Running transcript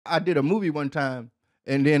I did a movie one time,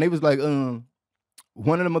 and then they was like, one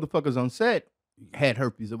of the motherfuckers on set had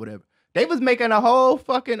herpes or whatever. They was making a whole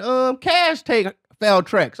fucking cash take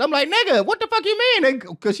Valtrex. I'm like, nigga, what the fuck you mean?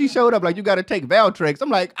 Because she showed up like, you got to take Valtrex. I'm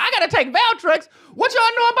like, I got to take Valtrex? What y'all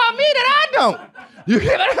know about me that I don't? You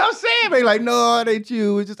get what I'm saying? They like, no, it ain't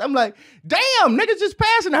you. It's just, I'm like, damn, niggas just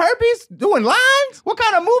passing herpes, doing lines? What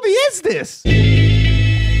kind of movie is this?